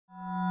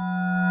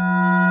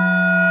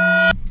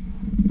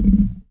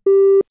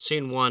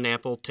Scene 1,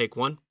 Apple, take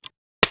 1.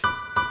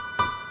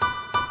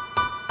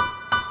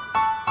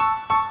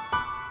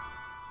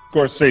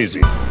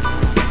 Scorsese.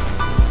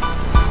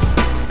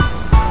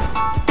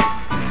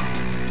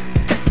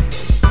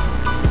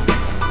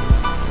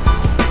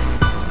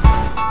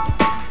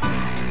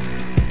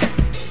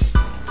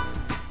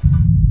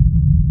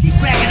 Keep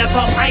bragging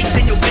about ice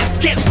and your whips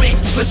get rich,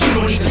 but you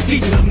don't even see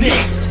the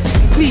mix.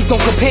 Please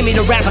don't compare me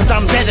to rappers,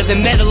 I'm better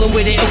than meddling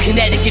with it. Ill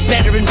kinetic, get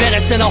better and better.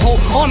 Send a whole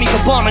army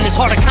for bombing this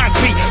heart of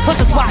concrete.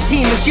 Plus a SWAT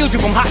team will shield you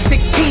from hot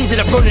 16s that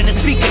are burning the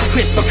speakers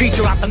crisp. A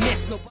creature out the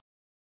mist.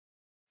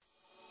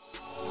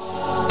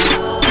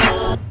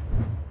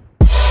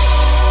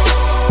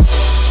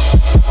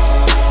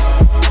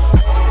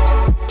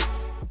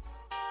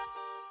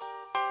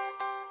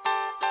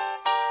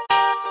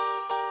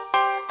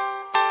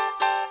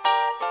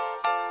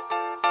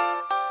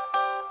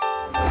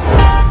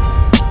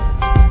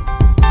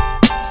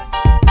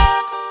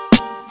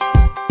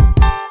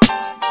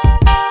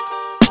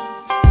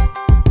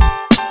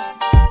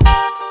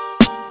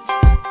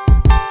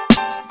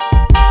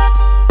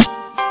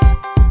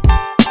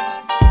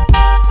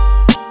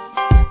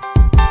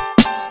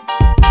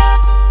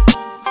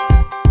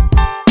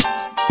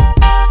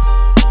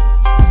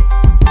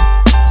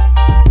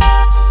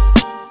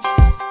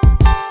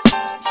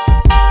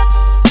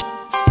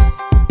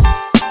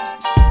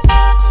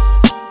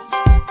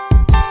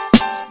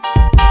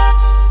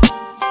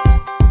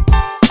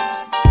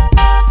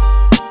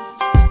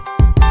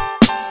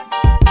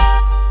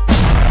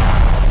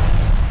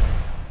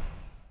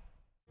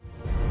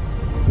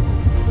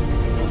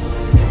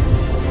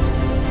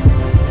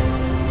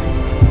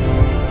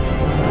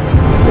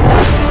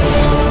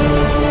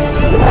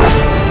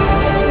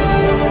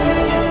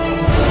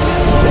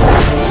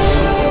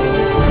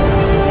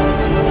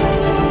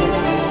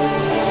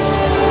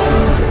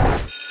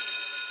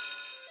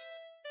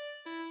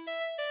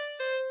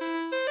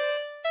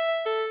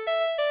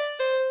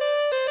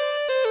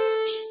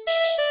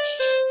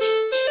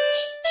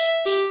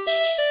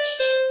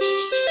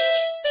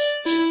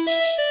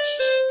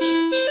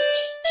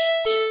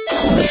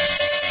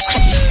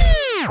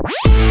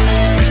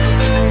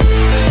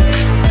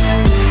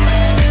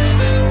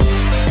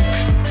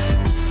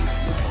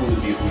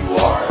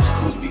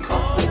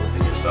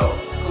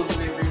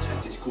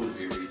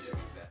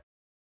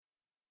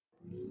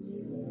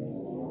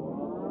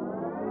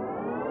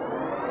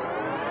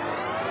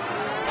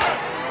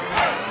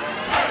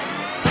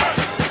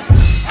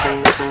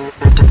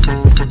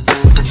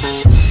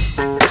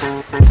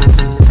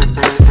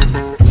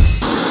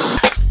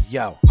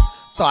 Yo,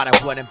 thought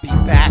I wouldn't be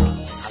back.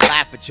 I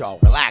laugh at y'all,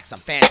 relax, I'm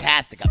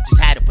fantastic. I've just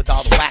had it with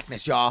all the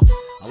whackness, y'all.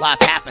 A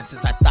lot's happened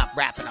since I stopped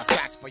rapping on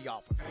tracks for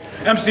y'all.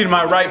 MC to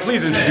my right,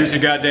 please introduce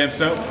your goddamn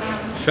self.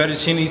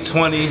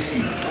 Fettuccine20,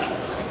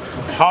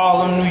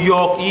 Harlem, New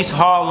York, East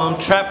Harlem,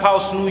 Trap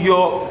House, New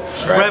York,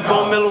 Red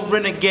Bull Miller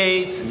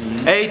Renegades,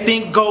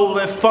 everything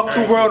golden, fuck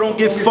the world, don't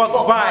get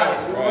fucked by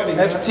it.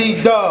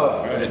 FT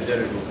Dub.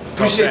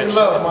 Appreciate the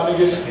love, my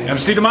niggas.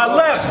 MC to my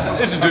left,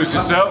 introduce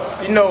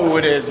yourself. You know who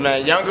it is,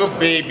 man. Younga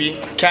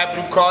Babyy,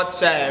 Capital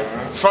Cartel,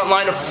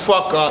 Frontline the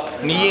fuck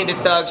up, Knee in the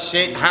thug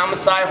shit,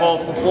 Homicide Hall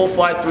for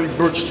 453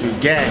 Brook Street,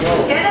 gang.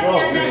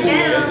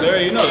 Yes, sir,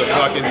 you know the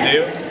fucking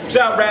deal.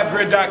 Shout out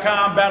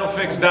rapgrid.com,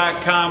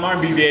 battlefix.com,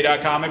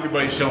 rmbva.com.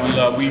 Everybody's showing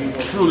love. We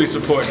truly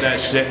support that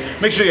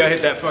shit. Make sure y'all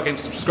hit that fucking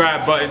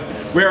subscribe button.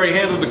 We already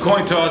handled the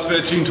coin toss.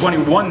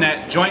 Fettuccine20 won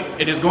that joint.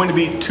 It is going to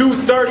be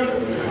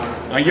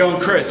 2:30 on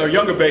Young Chris, or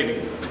Younga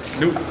Babyy.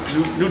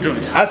 New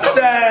joint. I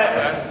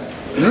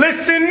said,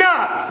 listen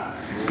up,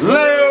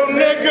 little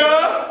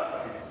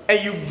nigga.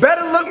 And you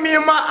better look me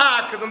in my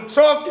eye, cause I'm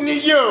talking to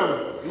you.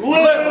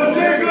 Little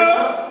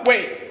nigga.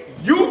 Wait,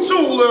 you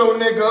too, little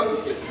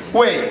nigga.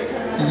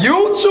 Wait,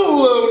 you too,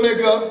 little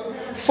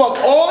nigga. Fuck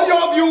all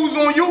your views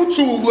on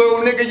YouTube, little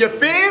nigga. Your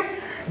fam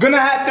gonna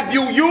have to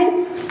view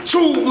you too,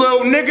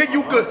 little nigga.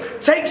 You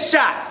could take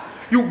shots.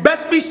 You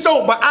best be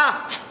sober.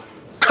 I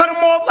cut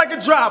him off like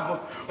a driver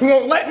who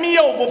won't let me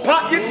over.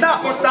 Pop your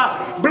top once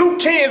I blue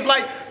cans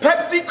like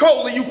Pepsi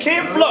Cola. You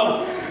can't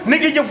flow.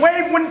 Nigga, your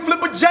wave wouldn't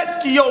flip a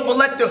jet ski over.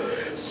 Let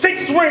the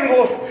 6 ring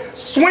or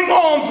swing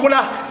arms when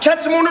I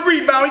catch him on the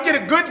rebound. He get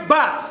a good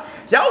box.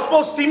 Y'all was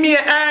supposed to see me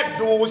and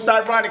Abdul. It's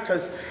ironic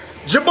because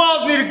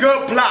Jabals need a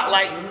good plot.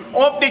 Like,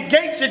 off the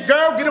gates, your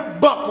girl get a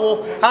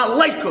buckle. I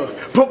like her.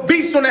 Put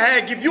beast on the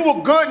head. Give you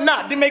a good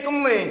knot. Then make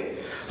him lean.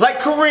 Like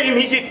Kareem,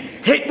 he get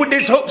hit with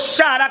this hook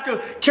shot. I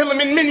could kill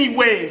him in many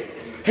ways.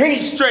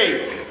 Henny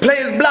straight. Play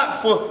his block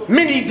for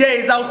many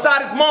days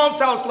outside his mom's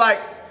house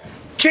like,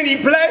 can he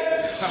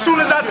play?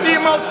 Soon as I see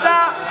him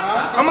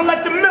outside, I'ma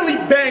let the Millie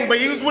bang, but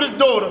he was with his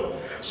daughter.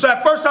 So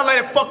at first I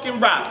let it fucking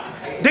rock.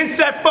 Then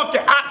said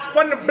fucking ox,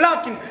 spun the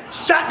block and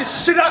shot the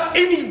shit up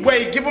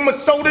anyway. Give him a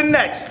soda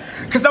next,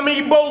 cause I'm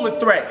an Ebola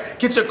threat.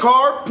 Get your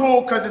card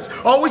pulled, cause it's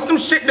always some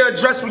shit to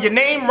address with your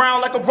name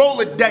round like a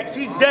Rolodex.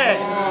 He dead.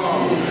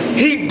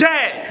 He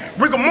dead.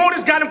 Rigor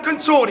mortis got him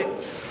contorted.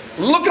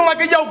 Looking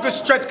like a yoga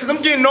stretch, cause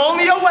I'm getting all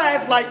in your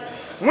ass like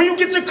when you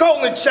get your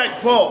colon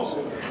checked, balls.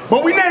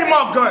 But we name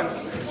our guns.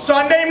 So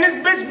I named this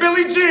bitch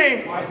Billie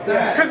Jean.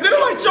 Cause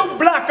it'll light your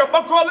block up.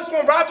 I call this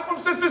one Roger from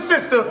Sister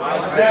Sister.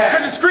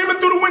 Cause it's screaming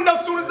through the window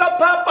as soon as I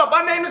pop up.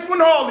 I named this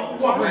one Harley.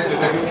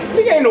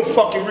 Nigga ain't no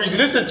fucking reason.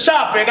 This is a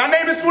chopper. And I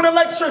named this one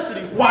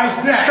Electricity. Why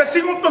is that? Cause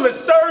he gonna feel a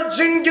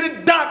surgeon, get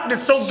a doctor,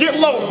 so get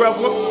low,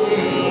 brother.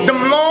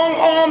 Them long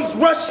arms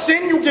rush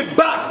in, you get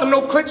boxed. I'm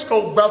no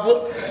Klitschko,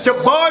 brother.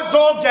 Your bar's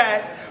all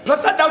gas.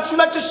 Plus, I doubt you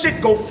let your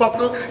shit go,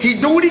 fucker. He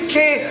do what he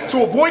can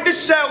to avoid the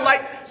shell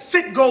like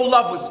sick-go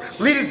lovers.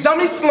 Lead his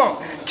dummy slump.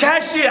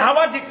 Cashier, how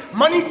I get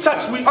money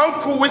touched. We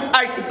uncool, it's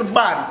ice, it's a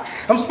body.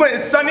 I'm splitting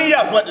Sunny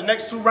up, but the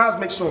next 2 rounds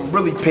make sure I'm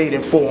really paid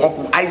in full.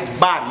 Uncle Ice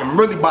body, I'm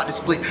really about to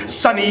split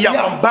Sunny up.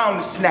 I'm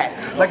bound to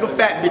snap. Like a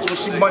fat bitch when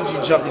she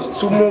bungee jump. It's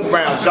 2 more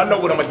rounds. Y'all know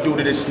what I'm gonna do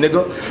to this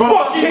nigga.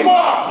 Fuck him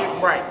up!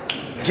 Get right.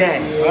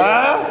 Gang.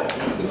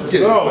 Let's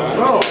get it. Let's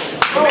go.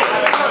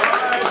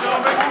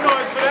 Make some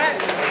noise for that.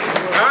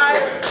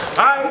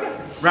 Alright.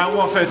 Round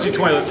 1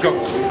 Fettuccine20, let's go.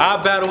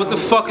 iBattle, what the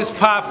fuck is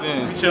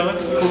poppin'? We chillin'?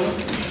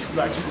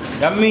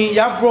 Cool. I mean,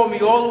 y'all brought me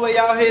all the way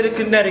out here to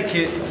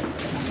Connecticut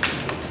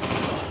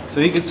so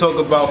he could talk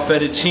about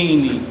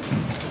fettuccine,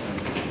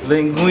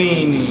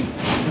 linguine.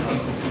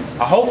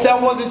 I hope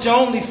that wasn't your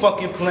only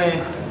fucking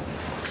plan.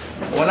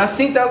 When I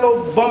seen that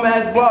little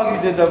bum-ass blog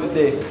you did the other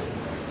day,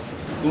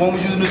 the one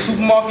we used in the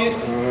supermarket,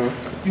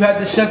 you had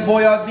the Chef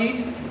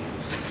Boyardee.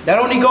 That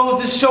only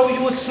goes to show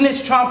you a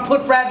snitch trying to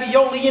put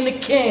ravioli in the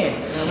can.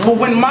 But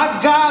when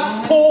my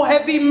guys pull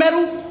heavy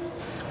metal,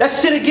 that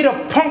shit'll get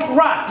a punk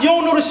rock. You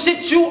don't know the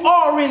shit you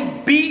are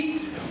in, B.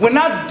 When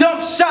I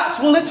dump shots,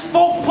 will it's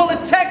folk pull a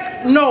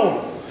tech?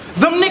 No.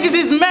 Them niggas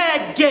is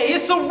mad gay.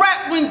 It's a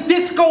rap when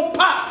disco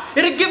pop.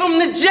 It'll give them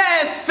the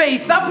jazz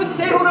face. I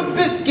potato the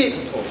biscuit.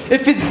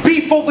 If it's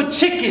beef over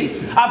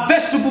chicken, I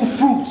vegetable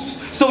fruits.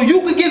 So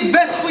you can get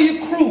vests for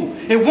your crew.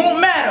 It won't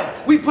matter.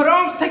 We put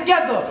arms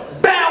together,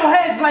 bow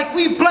heads like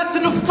we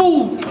blessing the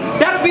food.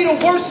 That'll be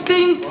the worst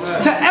thing to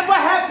ever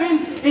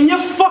happen in your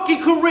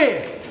fucking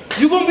career.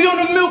 You're gonna be on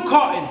a milk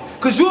carton,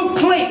 cause you're a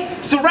plate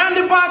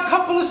surrounded by a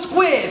couple of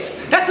squares.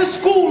 That's a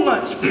school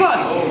lunch.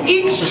 Plus,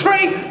 each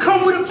tray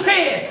come with a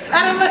pair.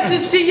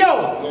 Adolescent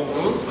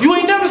CO. You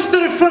ain't never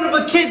stood in front of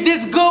a kid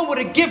this good with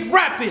a gift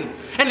wrapping.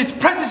 And his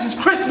presents is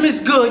Christmas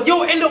good.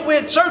 You'll end up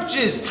where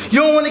churches.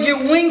 You don't want to get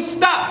wings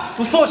stopped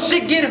before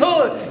shit get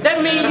hood.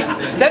 That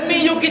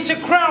mean you'll get your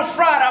crown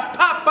fried at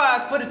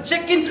Popeyes for the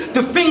chicken,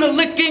 the finger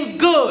licking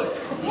good.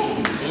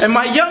 And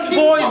my young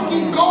boys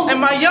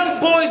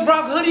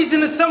rock hoodies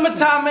in the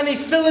summertime and they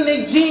still in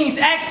their jeans.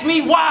 Ask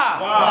me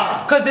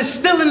why. Cause they're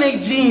still in their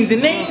jeans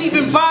and they ain't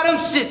even buy them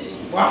shits.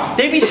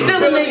 They be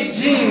still in their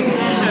jeans.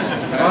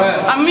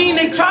 I mean,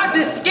 they tried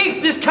to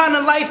escape this kind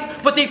of life,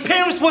 but their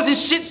parents wasn't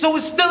shit, so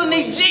it's still in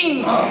their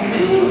jeans.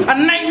 A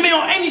nightmare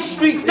on any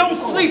street, don't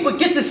sleep or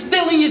get to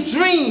still in your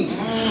dreams.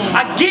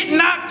 I get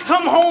knocked,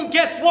 come home,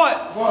 guess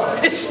what?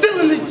 It's still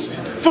in the,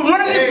 from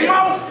running his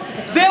mouth,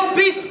 they'll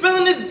be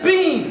spilling his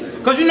bean.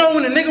 Cause you know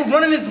when a nigga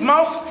running his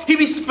mouth, he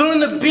be spilling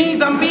the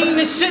beans. I mean,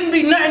 this shouldn't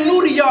be nothing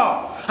new to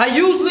y'all. I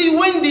usually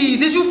win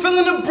these. Is you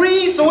feeling the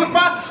breeze? So if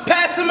I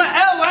pass him an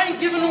L, I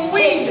ain't giving him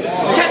weed.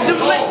 Catch him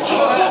late, keep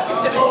talking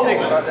to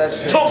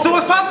this nigga. So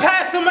if I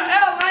pass him an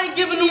L, I ain't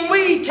giving him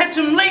weed. Catch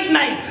him late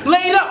night,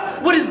 laid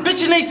up with his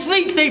bitch and they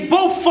sleep. They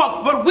both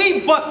fuck, but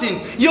we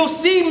bussin'. You'll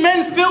see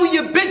men fill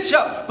your bitch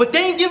up, but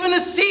they ain't giving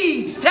us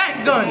seeds.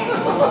 Tack gun.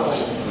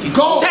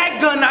 Tack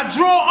gun, I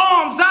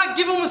draw arms, I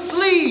give him a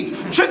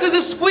sleeve. Triggers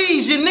a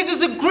squeeze, your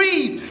niggas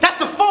agree. That's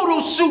a photo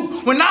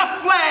shoot. When I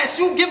flash,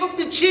 you give up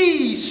the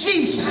cheese.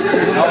 Sheesh.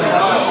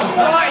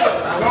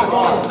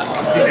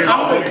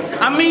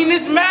 I mean,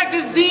 this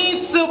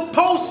magazine's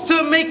supposed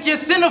to make you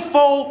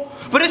centerfold,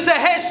 but it's a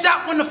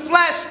headshot when the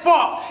flash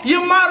spark.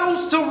 Your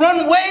models to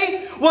run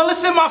way? Well,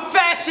 it's in my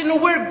fashion to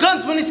wear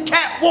guns when it's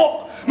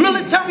catwalk.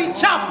 Military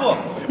chopper,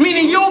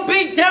 meaning you'll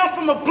be down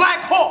from a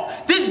Black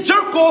Hawk. This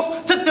jerk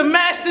off took the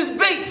master's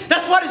bait.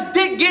 That's why this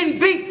dick getting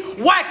beat,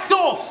 whacked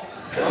off.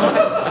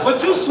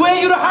 But you swear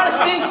you the hottest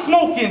thing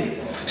smoking.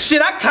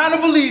 Shit, I kinda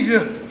believe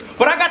you.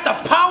 But I got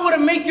the power to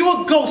make you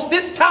a ghost.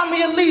 This time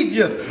he'll leave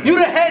you. You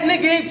the head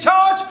nigga in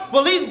charge?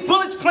 Well, these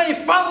bullets playing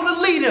follow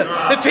the leader.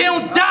 If he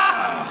don't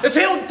die,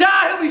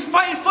 he'll be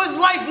fighting for his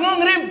life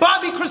longer than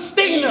Bobby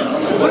Christina.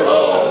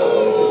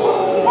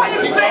 Why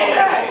you say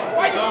that?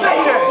 Why you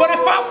say that? But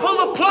if I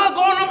pull a plug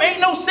on him, ain't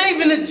no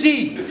saving a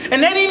G.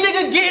 And any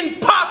nigga getting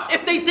popped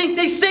if they think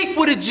they safe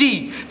with a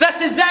G.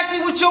 That's exactly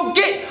what you'll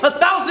get.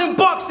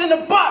 $1,000 in a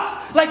box,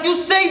 like you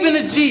saving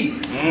a G.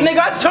 Nigga,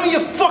 I turn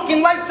your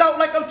fucking lights out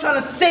like I'm trying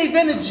to save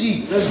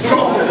energy. Let's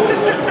go.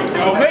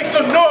 Yo, make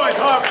some noise,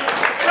 Harvey.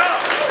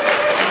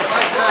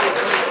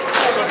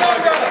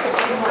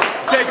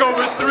 Take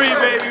over 3,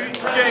 baby. We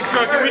getting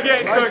cooking. We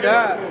getting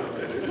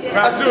cooking.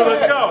 Round 2,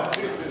 let's go.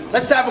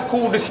 Let's have a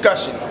cool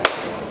discussion.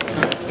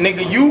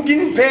 Nigga, you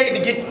getting paid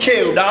to get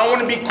killed. I don't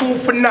want to be cool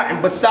for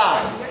nothing.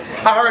 Besides,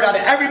 I heard out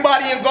of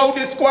everybody in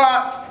Golden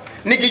Squad,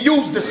 nigga,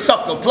 you's the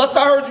sucker. Plus,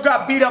 I heard you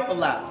got beat up a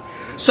lot.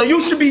 So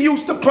you should be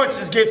used to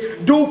punches,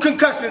 give dude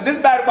concussions. This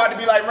battle about to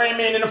be like Rain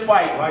Man in a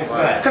fight.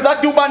 Cause I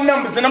do my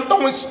numbers and I'm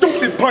throwing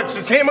stupid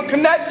punches. Hammer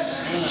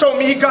Connect told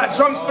me he got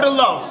drums for the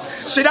low.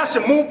 Shit, I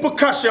should move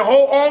percussion,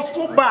 whole arms,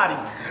 full body.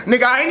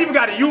 Nigga, I ain't even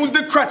gotta use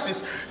the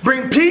crutches.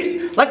 Bring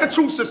peace like a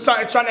truce or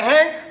something. Trying to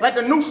hang like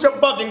a noose or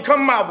bugging.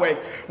 Come my way.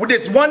 With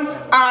this one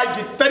eye,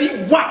 get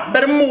fetty wop.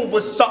 Better move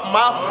or something,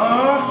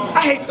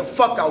 I hate the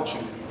fuck out you.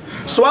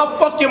 So I'll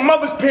fuck your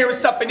mother's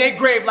parents up in their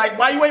grave. Like,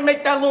 why you ain't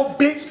make that little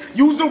bitch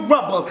use a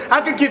rubber? I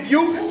could give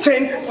you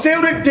 10,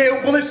 seal the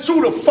deal, bullets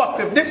true the fuck.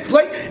 If this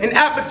plate an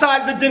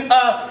appetizer, then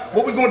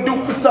what we gonna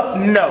do for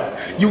something? No.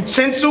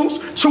 Utensils,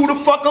 chew the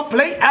fuck up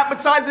plate,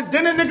 appetizer,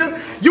 dinner, nigga.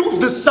 Use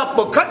the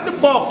supper, cut the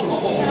balking.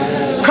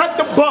 Cut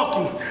the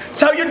balking.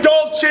 Tell your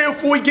dog chill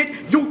before he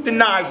get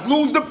euthanized.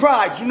 Lose the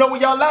pride. You know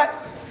where y'all at?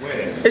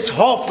 Where? It's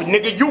Hartford,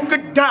 nigga. You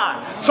could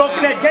die.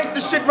 Talking that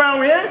gangster shit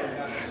around here?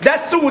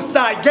 That's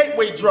suicide,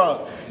 gateway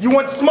drug. You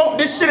want to smoke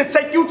this shit and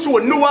take you to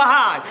a newer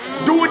high.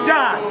 Do or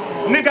die.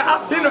 Nigga,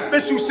 I've been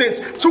official since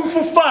 2 for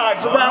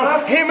 5s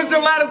around hammers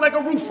and ladders like a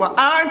roofer.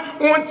 I'm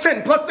on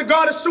 10, plus the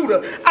guard a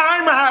shooter.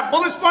 I'm a high,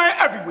 bullets flying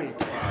everywhere.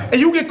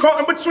 And you get caught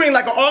in between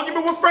like an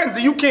argument with friends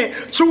and you can't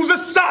choose a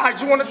side.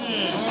 You wanna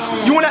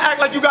act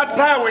like you got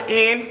power,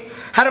 in.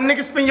 How them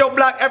niggas spin your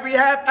block every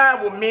half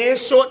hour, man,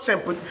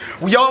 short-tempered.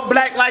 We all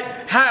black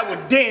like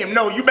Howard, damn,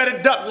 no, you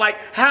better duck like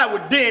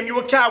Howard, damn, you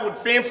a coward,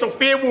 fam, so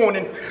fair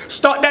warning.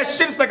 Start that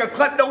shit, it's like a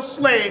klepto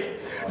slave.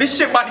 This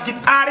shit about to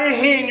get out of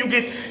hand, you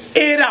get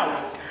aired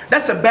out.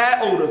 That's a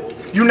bad odor.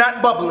 You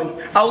not bubbling.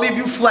 I'll leave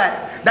you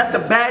flat. That's a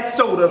bad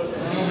soda.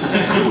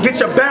 Get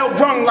your bell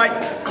rung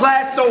like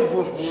class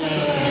over.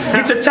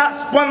 Get your top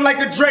spun like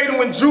a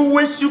dreidel and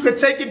Jewish. You can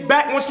take it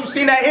back once you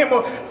seen that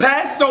hammer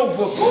pass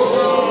over.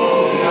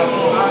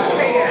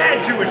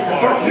 And Jewish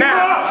part.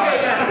 Now,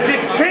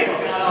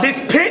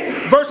 this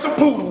pit versus a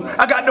poodle.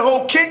 I got the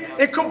whole kit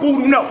and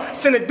caboodle. No,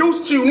 send a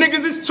deuce to you.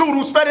 Niggas is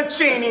toodles,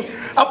 fettuccine.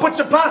 I'll put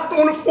your pasta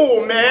on the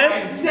floor, man.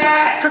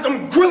 Cause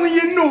I'm grilling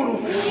your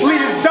noodle. Leave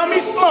this dummy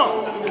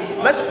slump.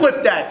 Let's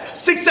flip that.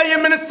 6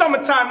 a.m. in the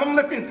summertime, I'm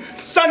lifting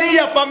Sunny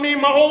up. I mean,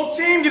 my whole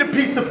team get a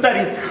piece of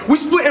Fetty. We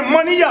splitting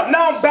money up.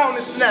 Now I'm bound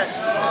to snap.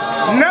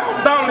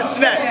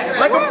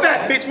 Like a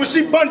fat bitch when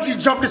she bungee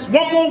jump. This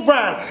one more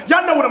round.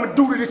 Y'all know what I'm gonna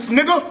do to this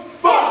nigga.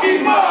 Fuck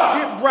him up.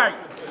 Get right.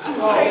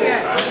 Hey,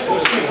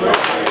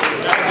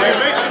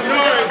 make some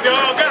noise,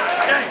 y'all.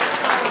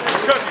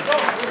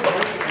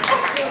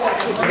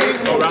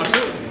 Go round 2.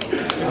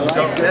 Let's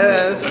go.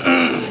 Yes.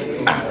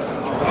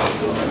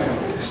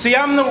 See,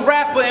 I'm the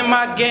rapper in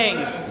my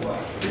gang.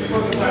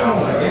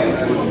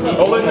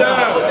 Hold it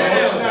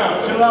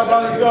down. Chill out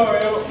by the door,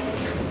 yo.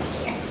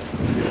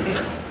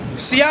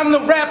 See, I'm the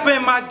rapper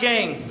in my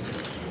gang.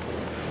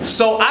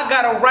 So I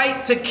got a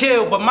right to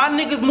kill, but my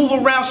niggas move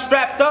around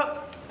strapped up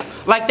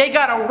like they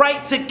got a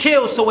right to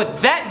kill. So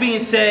with that being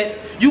said,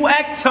 you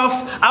act tough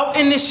out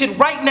in this shit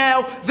right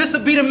now.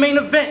 This'll be the main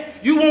event.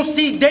 You won't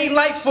see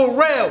daylight for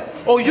real.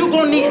 Or you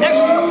gonna need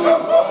extra.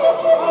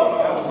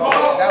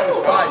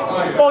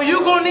 Or you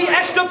gonna need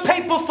extra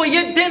paper for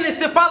your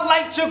dentist if I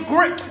light your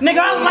grill. Nigga,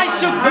 I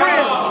light your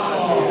grill.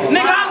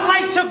 Nigga, I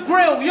light your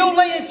grill. You'll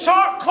lay in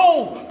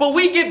charcoal, but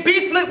we get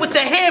beef lit with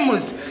the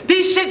hammers.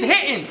 These shit's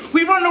hitting.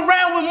 We run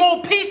around with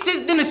more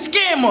pieces than a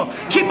scammer.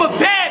 Keep a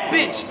bad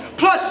bitch.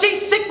 Plus,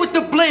 she's sick with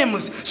the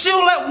blammers.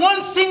 She'll let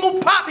one single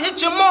pop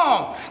hit your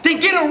mom, then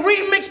get a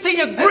remix to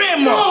your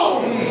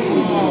grandma.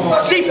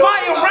 She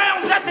fire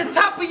rounds at the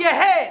top of your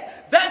head.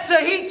 That's a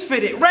heat's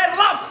fitted. Red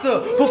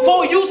Lobster.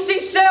 Before you see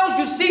shells,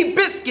 you see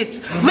biscuits.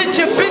 Lit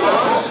your bitch.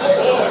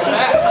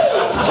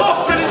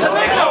 Talk to this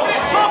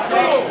nigga. Talk to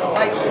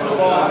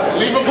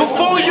him.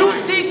 Before you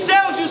see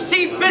shells, you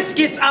see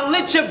biscuits. I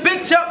lit your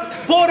bitch up,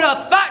 bought her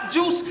a thought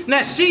juice,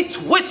 now she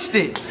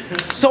twisted.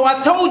 So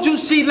I told you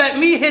she let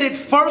me hit it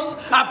first.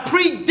 I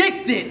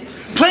predicted.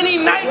 Plenty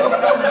nights.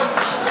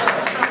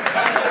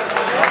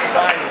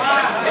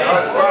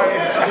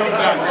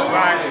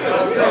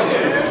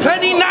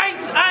 Plenty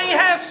nights I ain't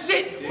have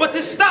shit but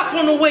the stock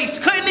on the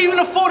waist. Couldn't even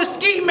afford a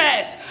ski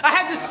mask. I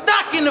had the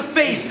stock in the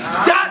face.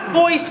 Dot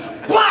voice,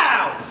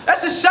 blow.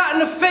 That's a shot in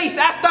the face.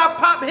 After I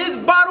pop his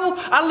bottle,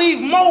 I leave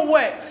more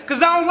wet.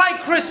 Cause I don't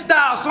like Chris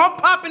Styles, so I'm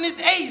popping his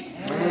ace.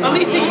 At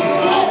least he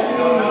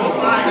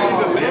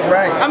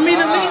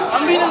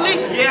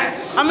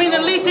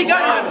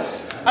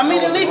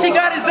at least he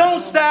got his own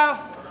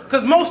style.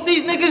 Cause most of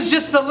these niggas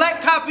just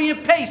select, copy,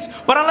 and paste.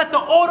 But I let the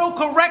auto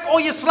correct all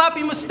your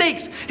sloppy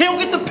mistakes. He don't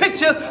get the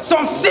picture, so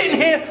I'm sitting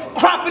here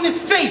cropping his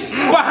face.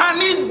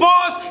 Behind these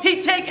bars,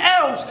 he take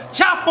L's.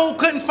 Chapo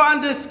couldn't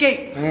find the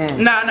escape.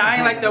 Nah, I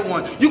ain't like that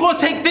one. You gonna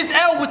take this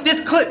L with this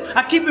clip.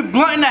 I keep it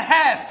blunt in a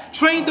half.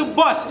 Train the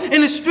bus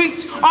in the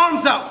streets,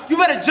 arms out. You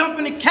better jump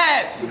in the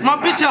cab. My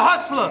bitch a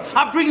hustler.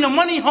 I bring the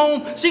money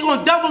home. She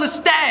gonna double the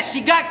stash.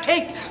 She got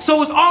cake, so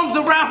his arms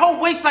around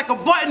her waist like a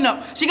button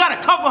up. She gotta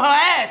cover her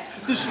ass.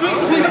 The street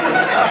sweeper.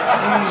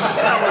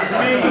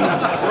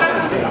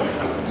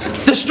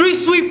 The street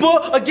sweeper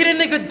will get a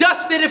nigga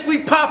dusted if we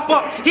pop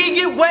up. He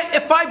get wet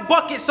if I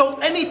bucket, so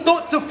any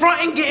thoughts of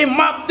frontin' getting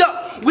mopped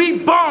up. we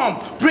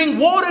bomb. Bring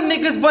water,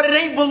 niggas, but it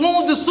ain't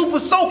balloons and super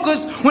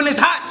soakers. When it's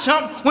hot,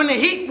 chump, when the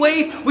heat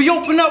wave, we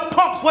open up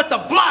pumps, what the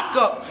block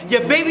up.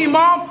 Your baby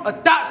mom, a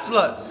thought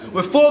slut.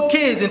 With 4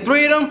 kids and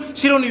 3 of them,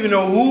 she don't even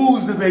know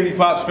who's the baby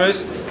pops,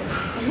 Chris.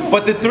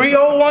 But the 3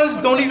 old ones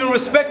don't even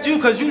respect you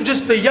because you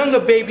just the younger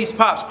baby's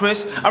pops,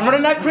 Chris. I'm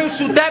running that crib,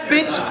 shoot that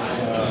bitch.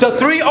 The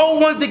 3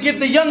 old ones that give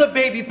the younger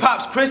baby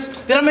pops, Chris.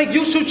 Then I make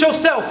you shoot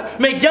yourself.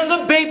 Make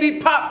younger baby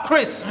pop,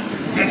 Chris.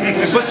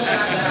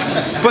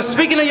 But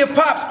speaking of your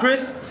pops,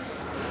 Chris,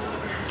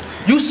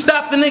 you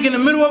stopped the nigga in the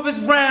middle of his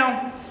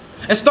round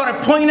and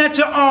started pointing at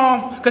your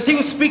arm because he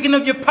was speaking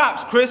of your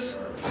pops, Chris.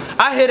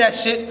 I hear that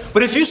shit,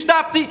 but if you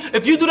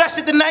do that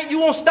shit tonight, you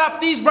won't stop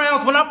these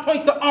rounds when I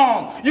point the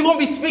arm. You're gonna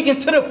be speaking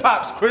to the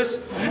pops, Chris.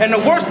 And the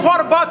worst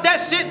part about that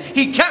shit,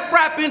 he kept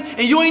rapping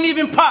and you ain't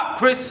even pop,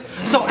 Chris.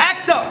 So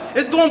act up.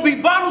 It's gonna be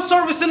bottle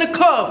service in the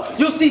club.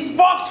 You'll see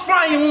sparks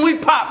flying when we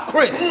pop,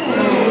 Chris.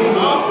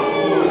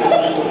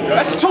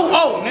 That's too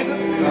old, nigga.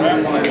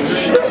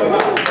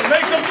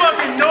 Make some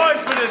fucking noise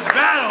for this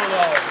battle,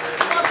 though.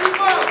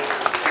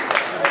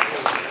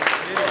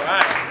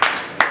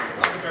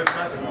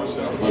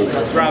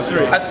 That's round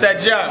 3. I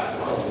said,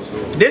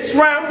 yo, this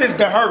round is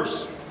the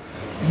hearse.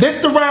 This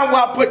the round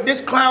where I put this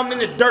clown in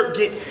the dirt,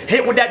 get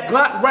hit with that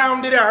Glock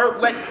round that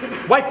hurt, let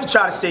wifey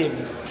try to save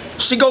me.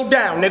 She go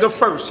down, nigga,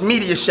 first,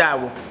 meteor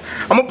shower.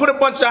 I'm gonna put a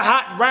bunch of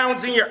hot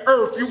rounds in your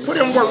earth. You put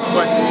in work,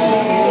 but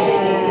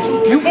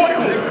you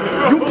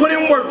put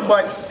in work,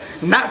 but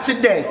not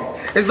today.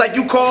 It's like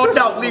you called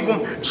out, leave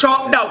them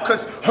chalked out,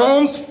 cause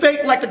home's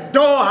fake like a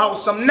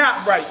dollhouse. I'm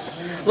not right.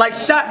 Like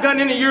shotgun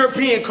in a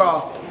European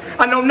car.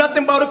 I know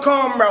nothing about a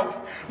calm route.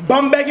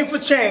 Bum begging for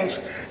change.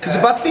 Cause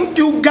if I think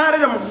you got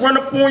it, I'ma run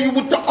up on you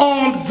with the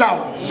arms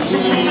out.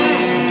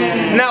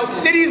 Now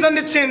cities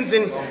under chins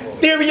and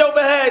theory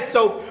overhead,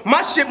 so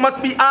my shit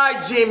must be eye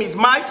jammies.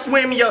 My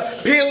swim ya,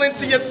 peel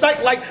into your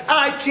sight like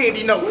eye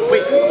candy. No,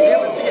 wait,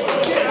 peel into your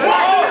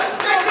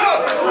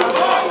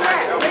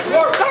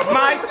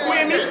my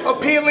swimmy,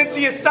 appealing to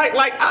your sight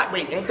like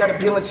wait, ain't that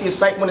appealing to your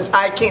sight when it's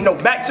eye candy? No,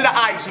 back to the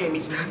eye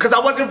jammies, cause I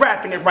wasn't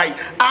rapping it right.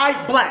 I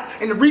black,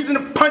 and the reason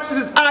the punches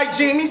is eye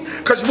jammies,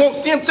 cause you won't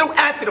see him till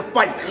after the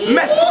fight.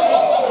 Message.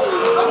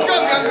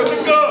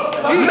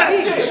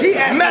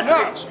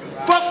 Message.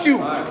 Fuck you.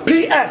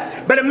 P.S.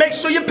 Better make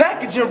sure your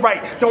packaging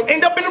right. Don't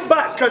end up in a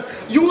box, cause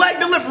you like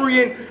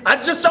delivery and I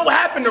just so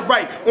happen to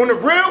write. On the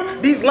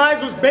real, these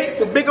lines was bait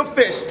for bigger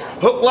fish.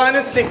 Hook, line,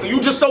 and sinker. You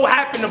just so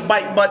happen to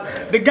bite,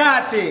 but the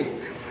God's here.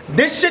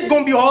 This shit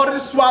gonna be harder to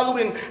swallow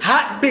than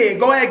hot beer.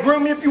 Go ahead, grill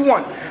me if you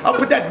want. I'll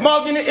put that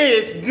mug in the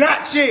ears,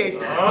 not cheers.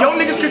 Yo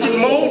niggas could get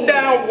mowed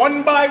down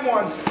one by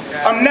one.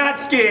 I'm not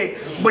scared.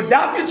 But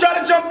now if you try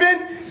to jump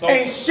in,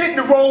 ain't shit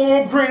to roll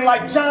on green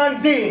like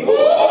John Dean.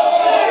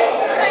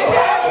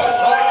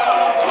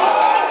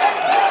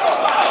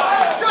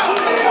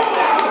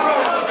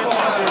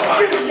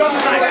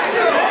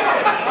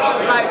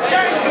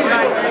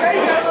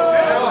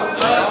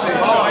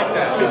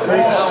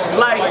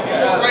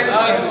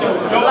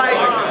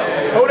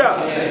 Hold up.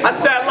 I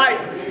said like,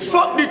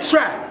 fuck the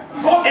trap.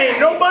 Ain't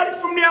nobody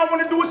from there I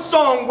want to do a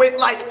song with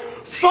like,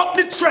 fuck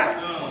the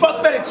trap.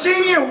 Fuck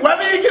Fettuccine and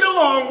whoever you get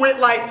along with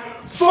like,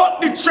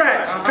 fuck the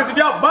trap. Cause if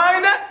y'all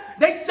buying that,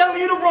 they selling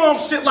you the wrong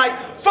shit like,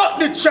 fuck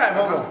the trap.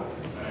 Hold on.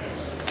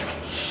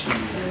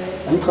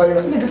 Let me call you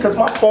that nigga cause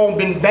my phone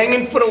been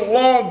banging for the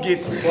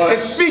longest. And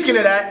speaking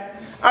of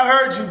that, I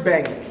heard you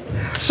banging.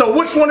 So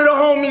which one of the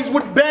homies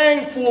would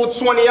bang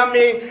 420? I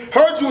mean,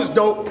 heard you was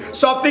dope,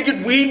 so I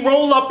figured we'd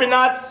roll up and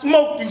I'd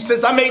smoke you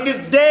since I made this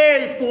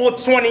day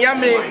 420. I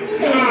mean,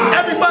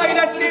 everybody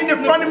that's standing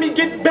in front of me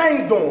get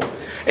banged on.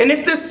 And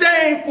it's the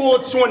same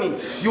 420.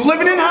 You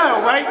living in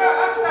hell, right?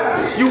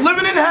 You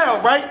living in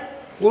hell, right?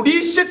 Well,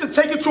 these shits will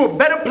take you to a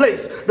better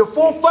place. The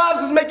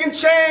 4-5s is making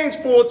change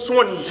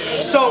 420.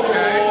 So,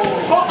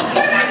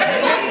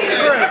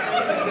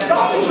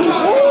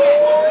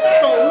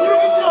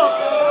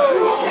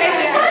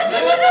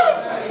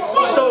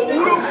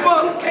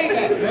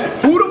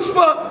 who the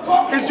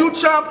fuck is you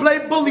trying to play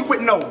bully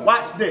with? No,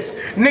 watch this.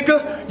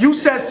 Nigga, you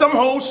said some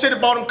whole shit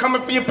about him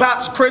coming for your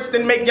pops, Chris,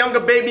 then make Younga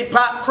Babyy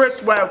pop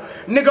Chris. Well,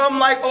 nigga, I'm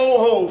like old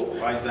Hov.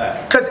 Why is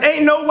that? Cause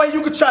ain't no way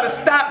you could try to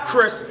stop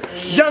Chris,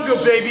 Younga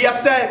Babyy. I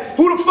said,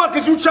 who the fuck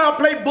is you trying to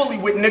play bully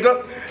with,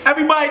 nigga?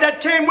 Everybody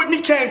that came with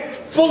me came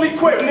fully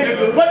equipped,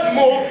 nigga. What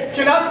more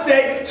can I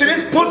say to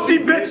this pussy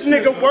bitch,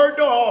 nigga? Word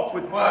to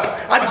Hartford.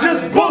 I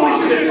just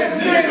bullied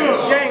this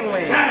nigga.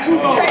 Gangland.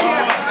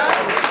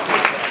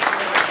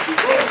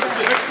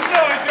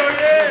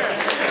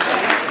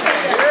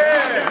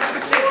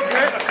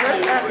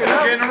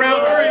 Getting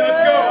around 3,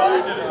 let's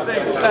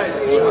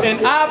go. In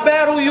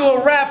iBattle, you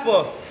a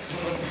rapper.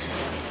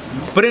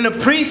 But in the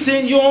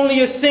precinct, you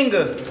only a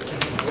singer.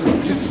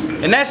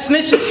 And that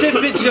snitching shit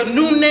fits your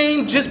new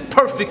name just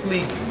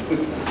perfectly.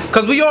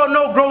 Cause we all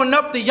know growing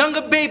up, the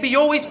Younga Babyy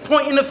always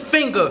pointing the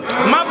finger.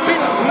 My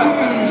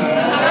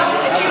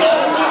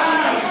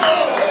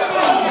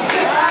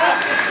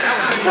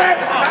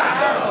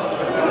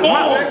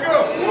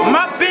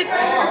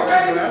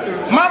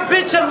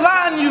bitch a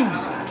Lasagna.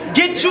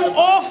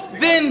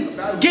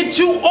 get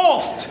you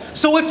offed.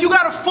 So if you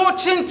got a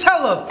fortune,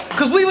 tell her.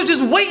 Cause we was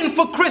just waiting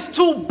for Chris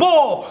to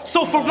ball.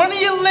 So for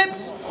running your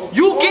lips,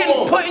 you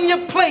getting put in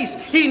your place.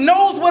 He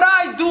knows what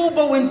I do,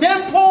 but when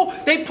them pull,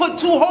 they put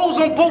 2 holes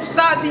on both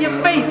sides of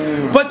your face.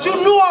 But you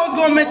knew I was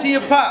gonna mention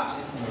your pops.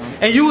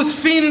 And you was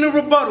fiending a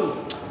rebuttal.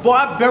 Boy,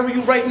 I bury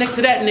you right next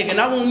to that nigga, and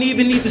I won't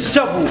even need the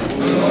shovel.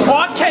 Or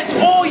I catch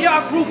all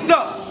y'all grouped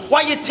up.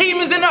 While your team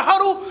is in the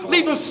huddle,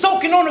 leave them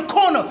soaking on the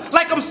corner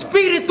like I'm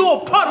speeding through a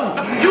puddle.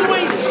 You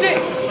ain't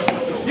shit.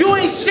 You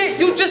ain't shit.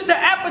 You just the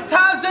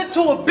appetizer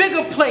to a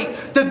bigger plate.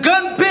 The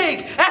gun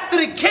big. After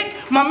the kick,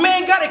 my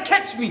man gotta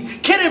catch me.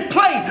 Kid and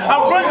play. I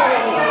run.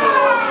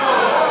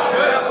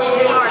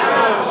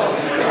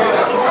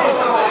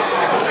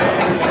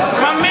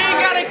 My man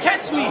gotta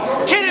catch me.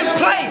 Kid and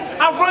play.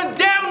 I run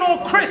down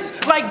on Chris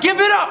like give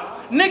it up.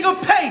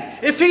 Nigga pay.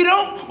 If he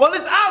don't, well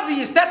it's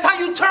obvious. That's how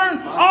you turn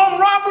armed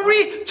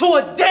robbery to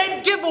a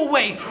dead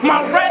giveaway.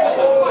 My ratchet.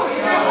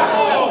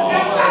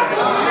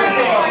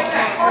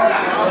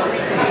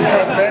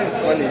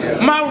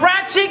 My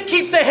ratchet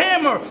keep the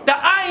hammer, the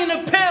eye in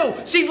the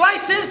pill. She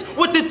licensed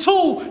with the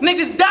tool.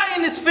 Niggas die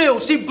in this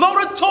field. She blow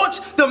the torch,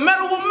 the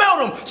metal will melt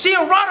them. She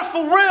a rider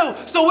for real.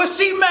 So if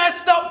she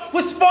masked up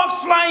with sparks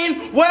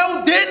flying,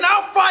 well then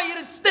I'll fire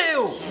the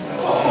steel.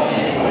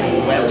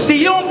 See,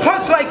 you don't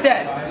punch like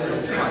that.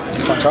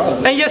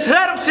 And your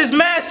setups is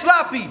mad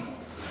sloppy.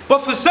 But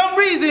for some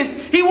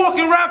reason, he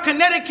walking around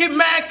Connecticut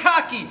mad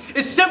cocky.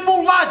 It's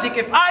simple logic.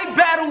 If I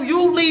battle,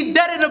 you leave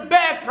dead in a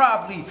bag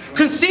probably.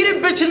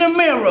 Conceited bitch in the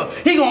mirror.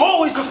 He gonna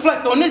always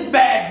reflect on this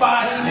bad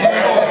body.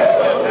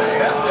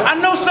 I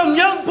know some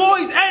young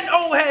boys and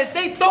old heads,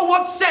 they throw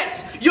up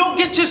sets. You'll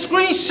get your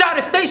screenshot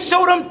if they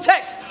show them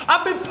text.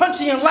 I've been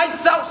punching your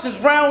lights out since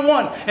round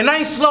 1, and I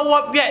ain't slow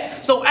up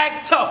yet, so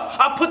act tough.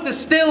 I put the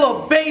still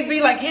up,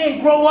 baby, like he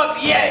ain't grow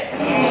up yet.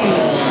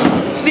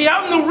 See,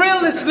 I'm the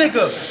realest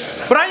nigga,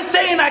 but I ain't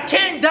saying I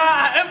can't die.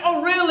 I am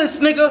a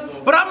realist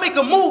nigga, but I make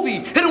a movie,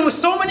 hit him with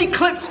so many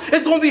clips,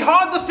 it's gonna be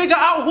hard to figure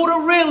out who the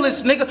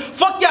realest nigga.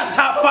 Fuck y'all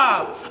top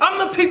 5. I'm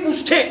the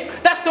people's chick.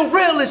 That's the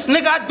realest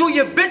nigga. I do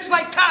your bitch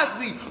like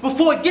Cosby.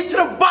 Before it get to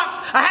the box,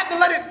 I had to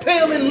let it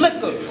pale in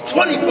liquor.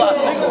 20 block,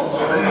 nigga.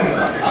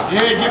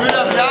 Yeah, give it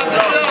up, y'all. Give it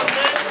up,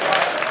 man.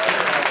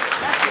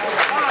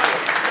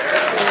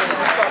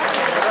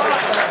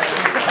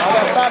 I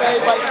got tired of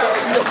everybody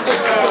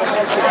saying,